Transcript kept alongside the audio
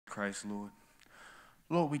Christ, Lord.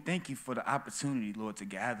 Lord, we thank you for the opportunity, Lord, to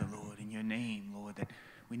gather, Lord, in your name, Lord, that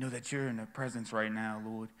we know that you're in the presence right now,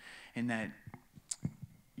 Lord, and that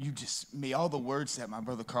you just, may all the words that my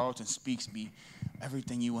brother Carlton speaks be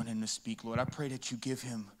everything you want him to speak, Lord. I pray that you give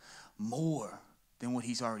him more than what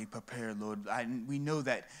he's already prepared, Lord. We know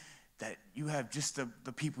that you have just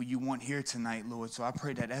the people you want here tonight, Lord. So I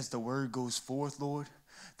pray that as the word goes forth, Lord,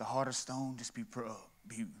 the heart of stone just be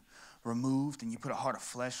removed, and you put a heart of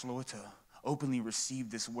flesh, Lord, to openly receive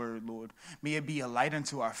this word, Lord. May it be a light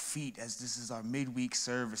unto our feet as this is our midweek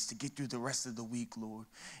service to get through the rest of the week, Lord.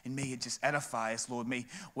 And may it just edify us, Lord. May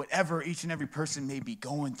whatever each and every person may be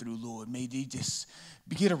going through, Lord, may they just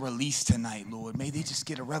get a release tonight, Lord. May they just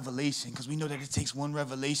get a revelation, because we know that it takes one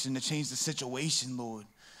revelation to change the situation, Lord.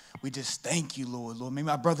 We just thank you, Lord. Lord, may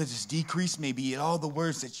my brother just decrease, maybe all the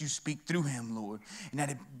words that you speak through him, Lord, and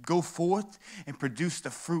that it go forth and produce the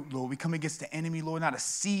fruit, Lord. We come against the enemy, Lord. Not a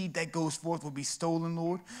seed that goes forth will be stolen,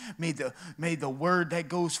 Lord. May the word that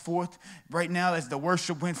goes forth right now, as the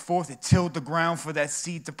worship went forth, it tilled the ground for that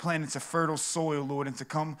seed to plant into fertile soil, Lord, and to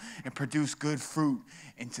come and produce good fruit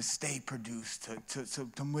and to stay produced,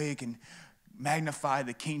 to make and magnify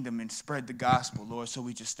the kingdom and spread the gospel, Lord. So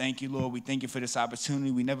we just thank you, Lord. We thank you for this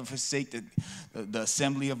opportunity. We never forsake the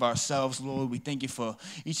assembly of ourselves, Lord. We thank you for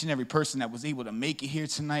each and every person that was able to make it here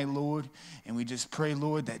tonight, Lord. And we just pray,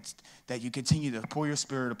 Lord, that you continue to pour your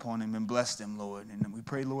spirit upon them and bless them, Lord. And we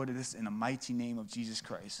pray, Lord, this in the mighty name of Jesus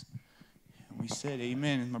Christ. And we said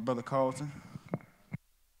amen, my brother Carlton.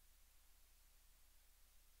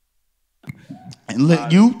 And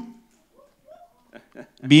let you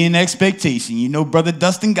be in expectation. You know, Brother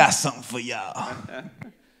Dustin got something for y'all.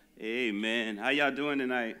 Amen. How y'all doing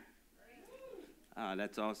tonight?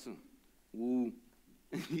 That's awesome. Woo.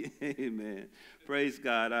 Amen. Praise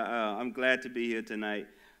God. I'm glad to be here tonight.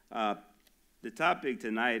 The topic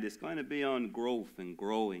tonight is going to be on growth and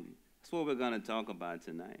growing. That's what we're going to talk about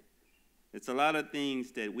tonight. It's a lot of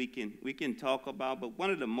things that we can talk about, but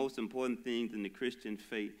one of the most important things in the Christian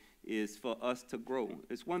faith is for us to grow.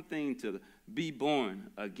 It's one thing to be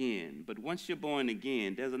born again, but once you're born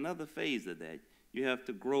again, there's another phase of that. You have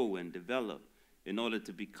to grow and develop in order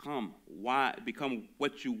to become what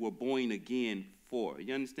you were born again for.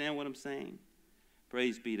 You understand what I'm saying?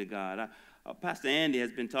 Praise be to God. Pastor Andy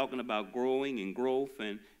has been talking about growing and growth,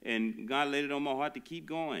 and God laid it on my heart to keep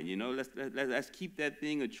going. You know, let's keep that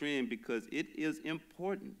thing a trend, because it is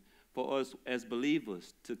important for us as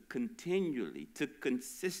believers to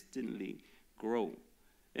consistently grow.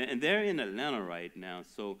 And they're in Atlanta right now,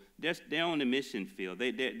 so they're on the mission field.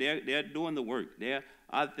 They're doing the work. They're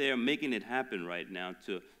out there making it happen right now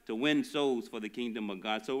to win souls for the kingdom of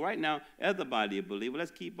God. So right now, as a body of believers,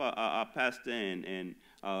 let's keep our pastor and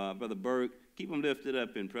Brother Berg, keep them lifted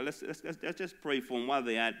up in prayer. Let's just pray for them while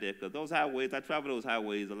they're out there, because those highways, I travel those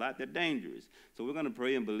highways a lot, they're dangerous. So we're going to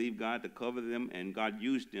pray and believe God to cover them, and God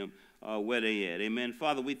used them where they at. Amen.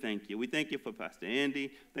 Father, we thank you. We thank you for Pastor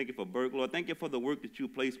Andy. Thank you for Berg, Lord. Thank you for the work that you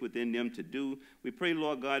placed within them to do. We pray,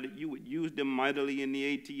 Lord God, that you would use them mightily in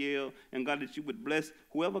the ATL, and God, that you would bless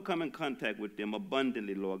whoever come in contact with them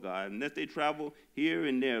abundantly, Lord God. And as they travel here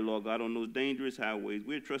and there, Lord God, on those dangerous highways,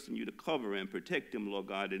 we're trusting you to cover and protect them, Lord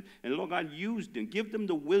God. And Lord God, use them. Give them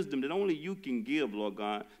the wisdom that only you can give, Lord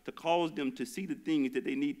God, to cause them to see the things that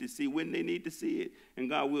they need to see when they need to see it. And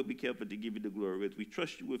God, will be careful to give you the glory as we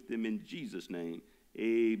trust you with them in Jesus' name.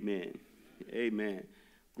 Amen. Amen.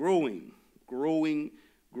 Growing.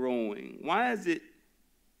 Why is it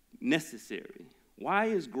necessary? Why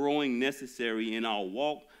is growing necessary in our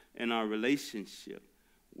walk and our relationship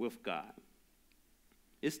with God?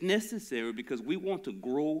 It's necessary because we want to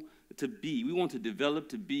grow to be, we want to develop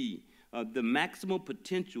to be the maximum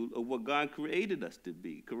potential of what God created us to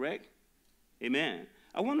be, correct? Amen.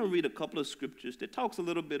 I want to read a couple of scriptures that talks a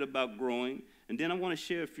little bit about growing, and then I want to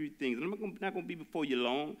share a few things. And I'm not going to be before you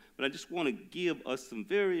long, but I just want to give us some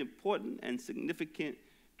very important and significant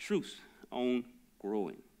truths on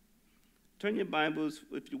growing. Turn your Bibles,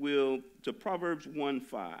 if you will, to Proverbs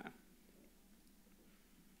 1:5.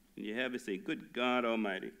 And you have it say, "Good God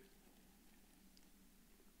Almighty."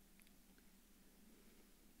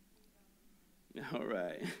 All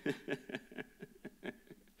right.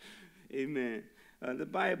 Amen. The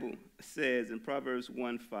Bible says in Proverbs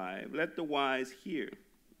 1:5, "Let the wise hear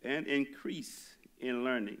and increase in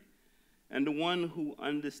learning, and the one who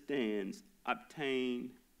understands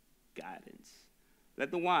obtain guidance."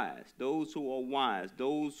 Let the wise, those who are wise,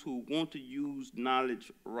 those who want to use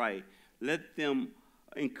knowledge right, let them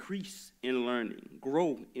increase in learning,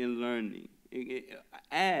 grow in learning,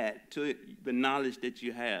 add to the knowledge that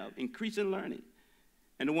you have, increase in learning.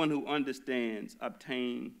 And the one who understands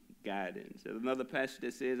obtain guidance. There's another passage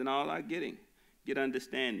that says, in all our getting, get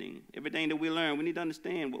understanding. Everything that we learn, we need to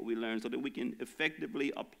understand what we learn so that we can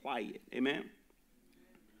effectively apply it. Amen?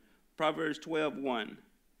 Proverbs 12:1.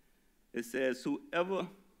 It says, whoever,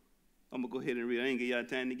 I'm going to go ahead and read. I didn't give y'all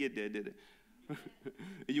time to get there, did it?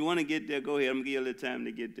 If you want to get there, go ahead. I'm going to give you a little time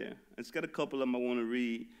to get there. I just got a couple of them I want to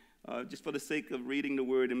read, just for the sake of reading the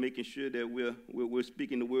word and making sure that we're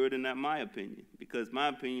speaking the word and not my opinion, because my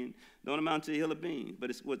opinion don't amount to a hill of beans, but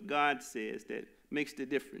it's what God says that makes the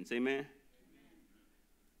difference. Amen?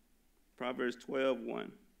 Proverbs 12:1.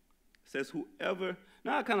 It says, whoever,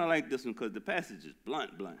 now I kind of like this one because the passage is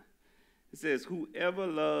blunt. It says, whoever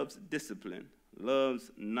loves discipline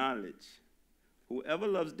loves knowledge. Whoever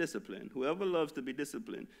loves discipline, whoever loves to be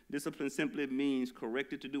disciplined, discipline simply means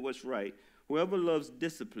corrected to do what's right. Whoever loves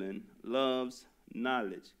discipline loves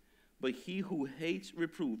knowledge. But he who hates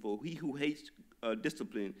reproof, or he who hates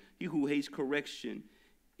discipline, he who hates correction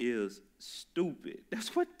is stupid.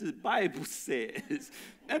 That's what the Bible says.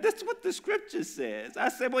 And that's what the scripture says. I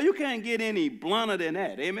said, well, you can't get any blunter than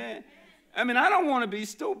that. Amen? I mean, I don't want to be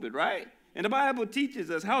stupid, right? And the Bible teaches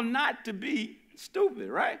us how not to be stupid,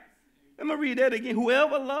 right? I'm going to read that again.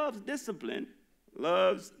 Whoever loves discipline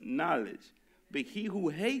loves knowledge, but he who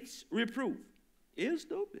hates reproof is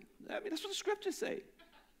stupid. I mean, that's what the scriptures say.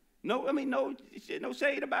 No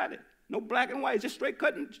shade about it. No black and white, just straight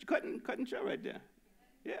cutting shit right there.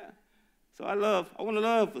 Yeah. So I want to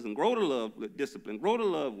love and grow to love with discipline, grow to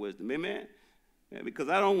love wisdom. Amen? Yeah, because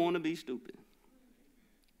I don't want to be stupid.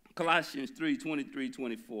 Colossians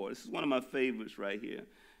 3:23-24. This is one of my favorites right here.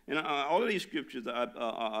 And all of these scriptures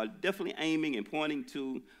are definitely aiming and pointing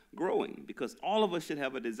to growing, because all of us should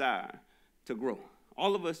have a desire to grow.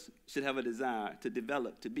 All of us should have a desire to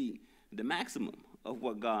develop, to be the maximum of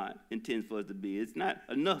what God intends for us to be. It's not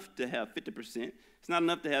enough to have 50%. It's not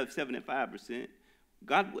enough to have 75%.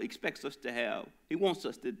 God expects us to have, he wants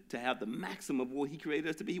us to have the maximum of what he created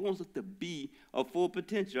us to be. He wants us to be of full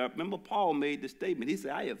potential. I remember Paul made the statement. He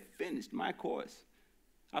said, I have finished my course.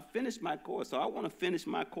 I finished my course, so I want to finish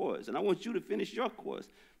my course, and I want you to finish your course.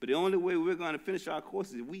 But the only way we're going to finish our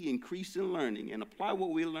course is if we increase in learning and apply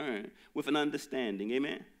what we learn with an understanding.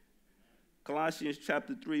 Amen? Colossians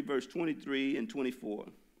chapter 3, verse 23 and 24.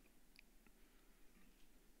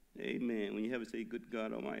 Amen. When you have it, say, good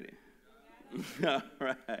God Almighty. All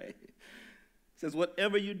right. It says,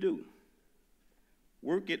 whatever you do,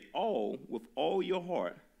 work it all with all your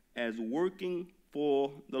heart as working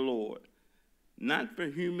for the Lord, not for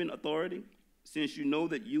human authority, since you know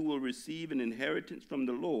that you will receive an inheritance from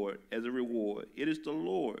the Lord as a reward. It is the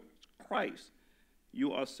Lord, Christ,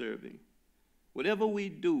 you are serving. Whatever we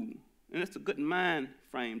do, and that's a good mind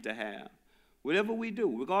frame to have, whatever we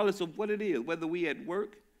do, regardless of what it is, whether we at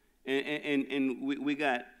work and we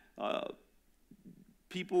got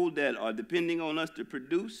people that are depending on us to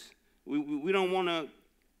produce, we don't want to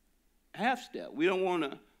half-step. We don't want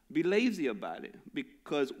to be lazy about it,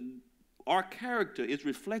 because our character is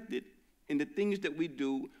reflected in the things that we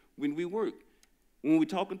do when we work. When we're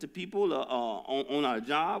talking to people on our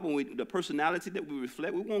job, the personality that we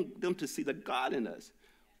reflect, we want them to see the God in us.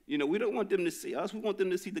 You know, we don't want them to see us. We want them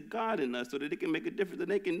to see the God in us so that they can make a difference,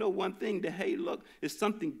 and they can know one thing, that, hey, look, it's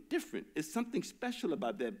something different. It's something special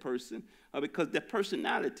about that person, because their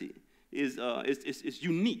personality is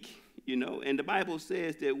unique, you know. And the Bible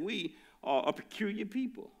says that we are a peculiar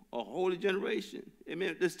people, a holy generation.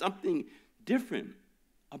 Amen. There's something different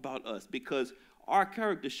about us, because our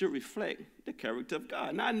character should reflect the character of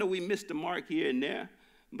God. Now, I know we missed the mark here and there,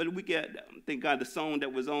 but we get, thank God, the song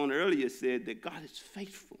that was on earlier said that God is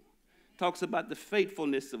faithful. Talks about the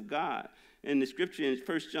faithfulness of God. And the scripture in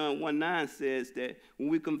 1 John 1:9 says that when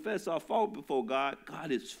we confess our fault before God,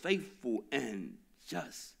 God is faithful and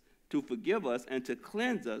just to forgive us and to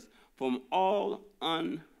cleanse us from all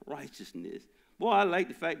unrighteousness. Boy, I like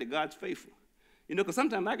the fact that God's faithful. You know, because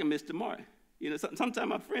sometimes I can miss the mark. You know, sometimes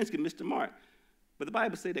my friends can miss the mark. But the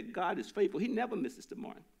Bible says that God is faithful. He never misses the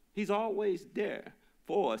mark. He's always there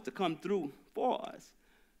for us, to come through for us.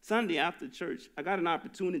 Sunday after church, I got an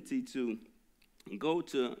opportunity to go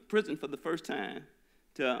to prison for the first time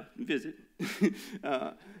to visit.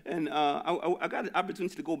 I got an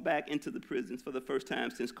opportunity to go back into the prisons for the first time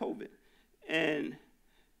since COVID. And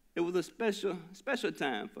it was a special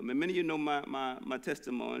time for me. Many of you know my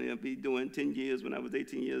testimony. I'll be doing 10 years when I was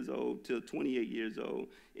 18 years old till 28 years old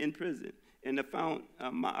in prison. And I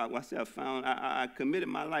committed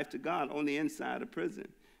my life to God on the inside of prison.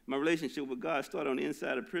 My relationship with God started on the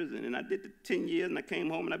inside of prison. And I did the 10 years, and I came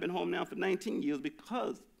home, and I've been home now for 19 years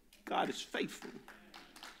because God is faithful.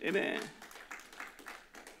 Amen.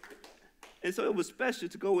 And so it was special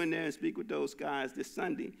to go in there and speak with those guys this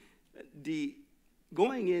Sunday.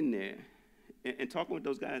 Going in there and talking with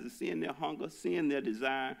those guys and seeing their hunger, seeing their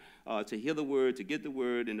desire to hear the word, to get the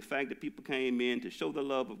word, and the fact that people came in to show the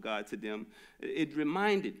love of God to them, it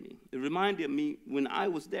reminded me. It reminded me when I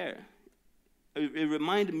was there. It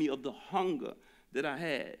reminded me of the hunger that I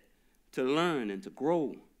had to learn and to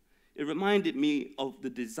grow. It reminded me of the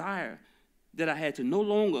desire that I had to no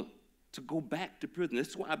longer to go back to prison.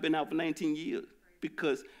 That's why I've been out for 19 years,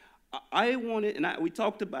 because I wanted, and we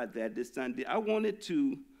talked about that this Sunday, I wanted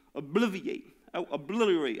to obliterate.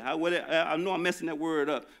 I know I'm messing that word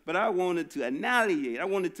up, but I wanted to annihilate. I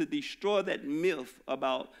wanted to destroy that myth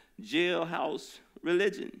about jailhouse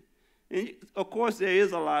religion. And of course, there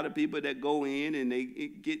is a lot of people that go in and they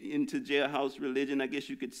get into jailhouse religion. I guess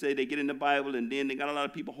you could say they get in the Bible, and then they got a lot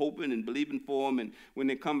of people hoping and believing for them, and when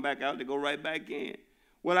they come back out, they go right back in.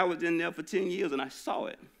 Well, I was in there for 10 years, and I saw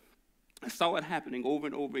it. I saw it happening over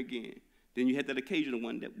and over again. Then you had that occasional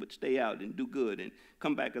one that would stay out and do good and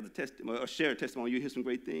come back as a testimony or share a testimony. You hear some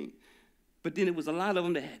great things. But then it was a lot of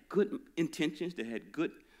them that had good intentions, that had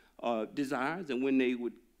good desires, and when they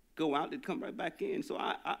would go out, they'd come right back in. So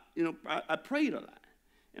I prayed a lot,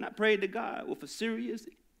 and I prayed to God with a serious,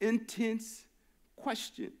 intense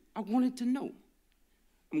question. I wanted to know.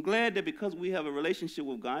 I'm glad that because we have a relationship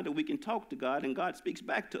with God, that we can talk to God, and God speaks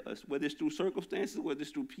back to us, whether it's through circumstances, whether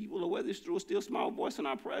it's through people, or whether it's through a still small voice in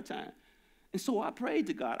our prayer time. And so I prayed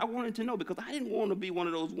to God. I wanted to know, because I didn't want to be one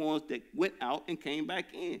of those ones that went out and came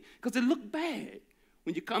back in, because it looked bad.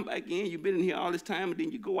 When you come back in, you've been in here all this time, and then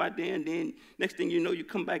you go out there, and then next thing you know, you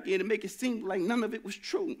come back in and make it seem like none of it was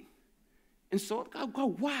true. And so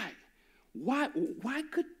God, why? Why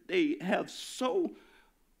could they have so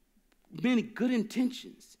many good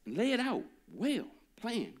intentions and lay it out well,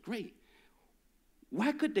 planned, great?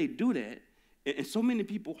 Why could they do that? And so many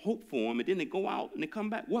people hope for them, and then they go out and they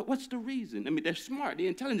come back. What's the reason? I mean, they're smart. They're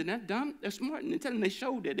intelligent. They're not dumb. They're smart and intelligent. They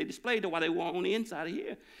showed that. They displayed that while they were on the inside of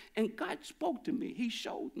here. And God spoke to me. He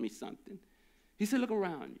showed me something. He said, look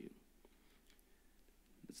around you.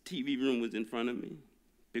 This TV room was in front of me.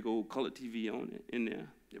 Big old color TV on it in there.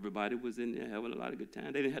 Everybody was in there having a lot of good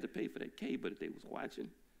time. They didn't have to pay for that cable if they was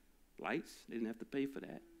watching. Lights, they didn't have to pay for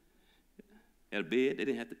that. They had a bed, they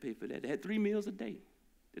didn't have to pay for that. They had 3 meals a day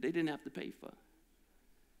that they didn't have to pay for.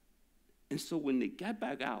 And so when they got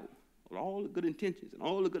back out with all the good intentions and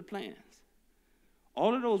all the good plans,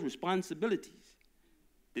 all of those responsibilities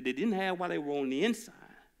that they didn't have while they were on the inside,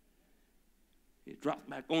 it dropped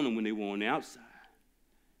back on them when they were on the outside.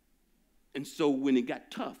 And so when it got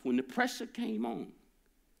tough, when the pressure came on,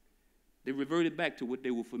 they reverted back to what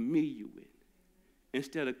they were familiar with.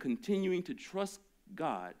 Instead of continuing to trust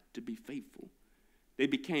God to be faithful, they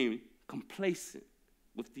became complacent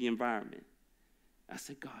with the environment. I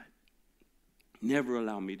said, God, never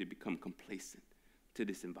allow me to become complacent to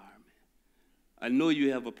this environment. I know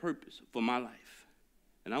you have a purpose for my life,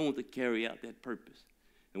 and I want to carry out that purpose.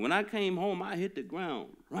 And when I came home, I hit the ground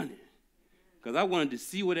running, because I wanted to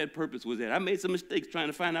see where that purpose was at. I made some mistakes trying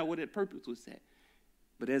to find out where that purpose was at.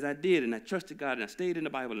 But as I did, and I trusted God, and I stayed in the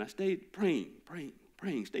Bible, and I stayed praying,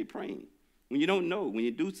 stay praying. When you don't know, when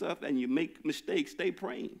you do stuff and you make mistakes, stay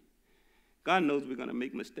praying. God knows we're going to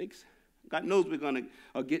make mistakes. God knows we're going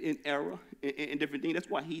to get in error and different things. That's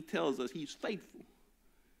why he tells us he's faithful.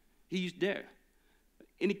 He's there.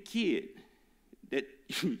 Any kid that,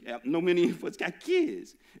 no many of us got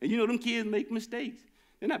kids. And you know them kids make mistakes.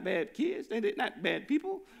 They're not bad kids. They're not bad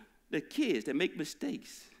people. They're kids that make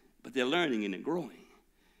mistakes, but they're learning and they're growing.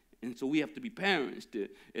 And so we have to be parents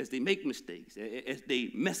as they make mistakes, as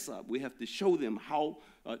they mess up. We have to show them how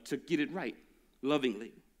to get it right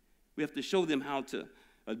lovingly. We have to show them how to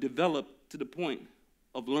develop to the point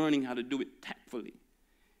of learning how to do it tactfully.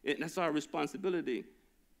 And that's our responsibility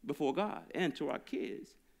before God and to our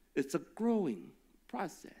kids. It's a growing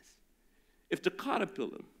process. If the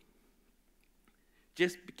caterpillar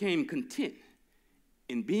just became content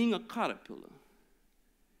in being a caterpillar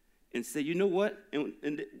and say, you know what,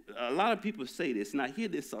 and a lot of people say this, and I hear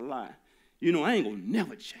this a lot, you know, I ain't gonna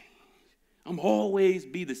never change. I'm always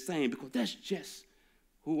be the same because that's just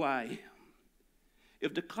who I am.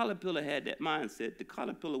 If the caterpillar had that mindset, the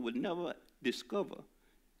caterpillar would never discover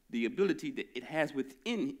the ability that it has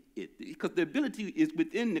within it, because the ability is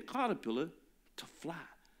within the caterpillar to fly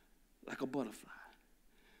like a butterfly.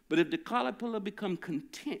 But if the caterpillar become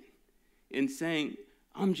content in saying,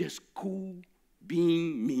 I'm just cool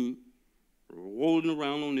being me, rolling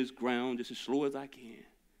around on this ground just as slow as I can,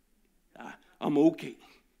 I'm okay.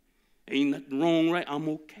 Ain't nothing wrong, right? I'm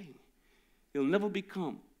okay. He'll never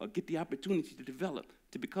become or get the opportunity to develop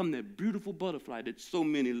to become that beautiful butterfly that so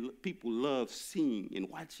many people love seeing and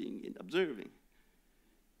watching and observing,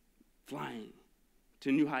 flying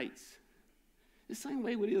to new heights. The same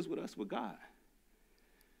way it is with us, with God.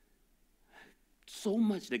 So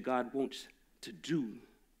much that God wants to do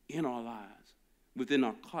in our lives, within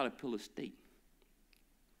our caterpillar state.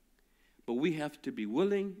 But we have to be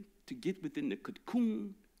willing to get within the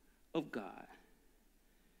cocoon of God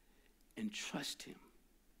and trust him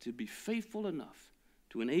to be faithful enough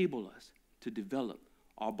to enable us to develop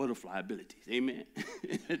our butterfly abilities. Amen?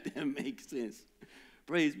 That makes sense.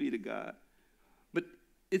 Praise be to God. But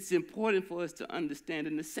it's important for us to understand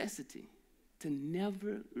the necessity to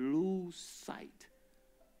never lose sight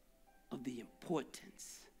of the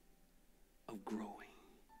importance of growing.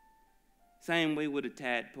 Same way with a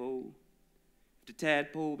tadpole. If the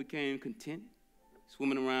tadpole became content,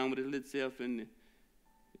 swimming around with his little self in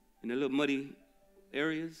the little muddy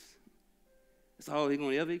areas, that's all he's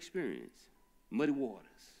going to ever experience, muddy waters.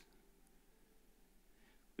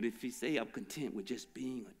 But if he say, I'm content with just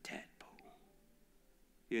being a tadpole,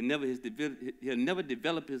 he'll never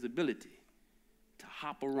develop his ability to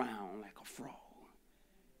hop around like a frog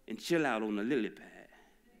and chill out on a lily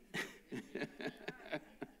pad.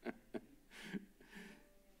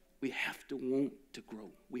 We have to want to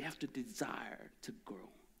grow. We have to desire to grow.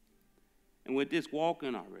 And with this walk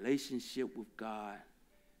in our relationship with God,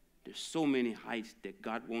 there's so many heights that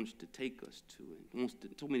God wants to take us to, and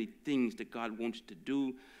so many things that God wants to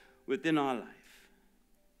do within our life.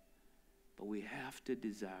 But we have to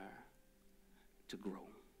desire to grow.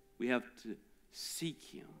 We have to seek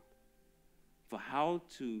him for how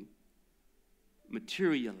to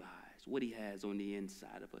materialize what he has on the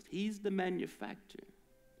inside of us. He's the manufacturer.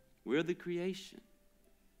 We're the creation.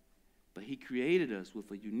 But he created us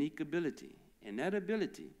with a unique ability, and that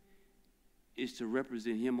ability is to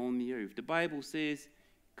represent him on the earth. The Bible says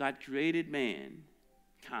God created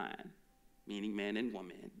mankind, meaning man and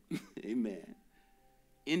woman, amen,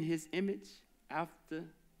 in his image after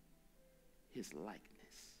his likeness.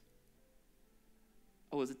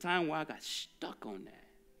 There was a time where I got stuck on that.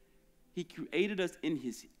 He created us in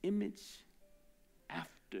his image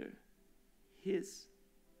after his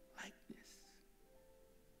likeness.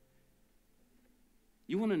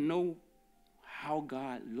 You want to know how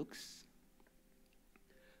God looks?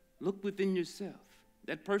 Look within yourself.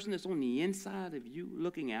 That person that's on the inside of you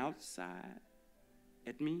looking outside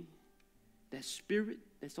at me, that spirit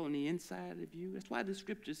that's on the inside of you, that's why the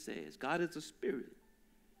scripture says God is a spirit,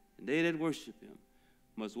 and they that worship him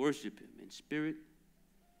must worship him in spirit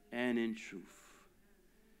and in truth.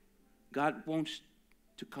 God wants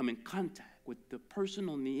to come in contact with the person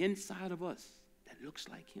on the inside of us that looks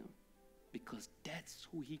like him, because that's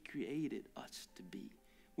who he created us to be.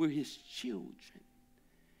 We're his children.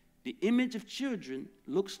 The image of children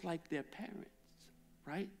looks like their parents,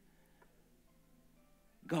 right?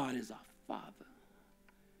 God is our Father.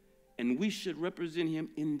 And we should represent him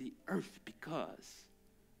in the earth because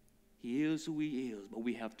he is who he is. But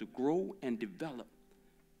we have to grow and develop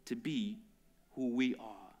to be who we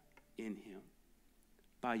are in him.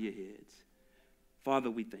 Bow your heads.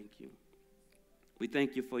 Father, we thank you. We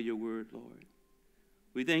thank you for your word, Lord.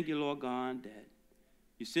 We thank you, Lord God, that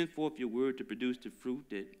you sent forth your word to produce the fruit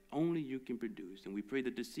that only you can produce. And we pray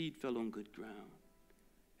that the seed fell on good ground.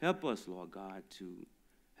 Help us, Lord God, to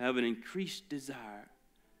have an increased desire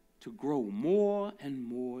to grow more and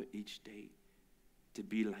more each day to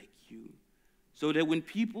be like you. So that when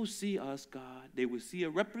people see us, God, they will see a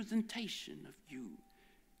representation of you.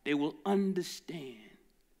 They will understand,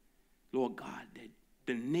 Lord God, that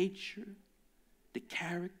the nature, the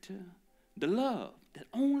character, the love that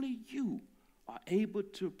only you are able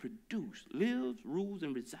to produce lives, rules,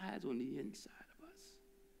 and resides on the inside of us.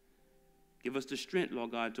 Give us the strength,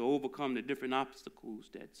 Lord God, to overcome the different obstacles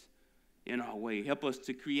that's in our way. Help us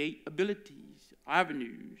to create abilities,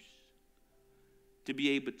 avenues, to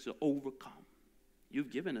be able to overcome.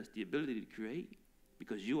 You've given us the ability to create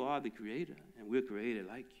because you are the creator, and we're created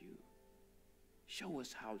like you. Show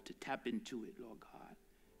us how to tap into it, Lord God,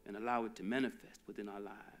 and allow it to manifest within our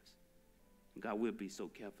lives. And God, we'll be so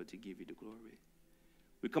careful to give you the glory.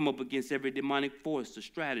 We come up against every demonic force or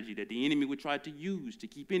strategy that the enemy would try to use to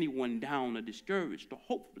keep anyone down or discouraged or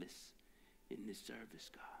hopeless in this service,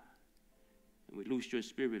 God. And we loose your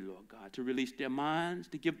spirit, Lord God, to release their minds,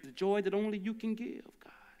 to give the joy that only you can give,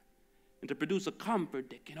 God, and to produce a comfort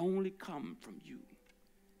that can only come from you.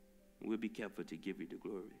 And we'll be careful to give you the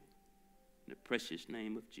glory. In the precious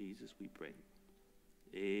name of Jesus, we pray.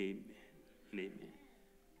 Amen and amen.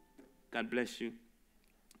 God bless you.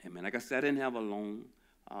 Amen. Like I said, I didn't have a long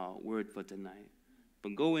word for tonight.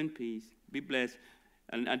 But go in peace. Be blessed.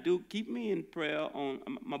 And I do keep me in prayer on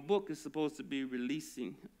my book is supposed to be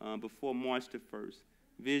releasing before March the 1st,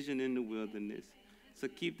 Vision in the Wilderness. So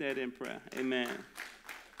keep that in prayer. Amen.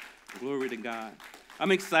 Glory to God.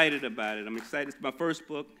 I'm excited about it. I'm excited. It's my first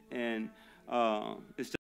book, and it's just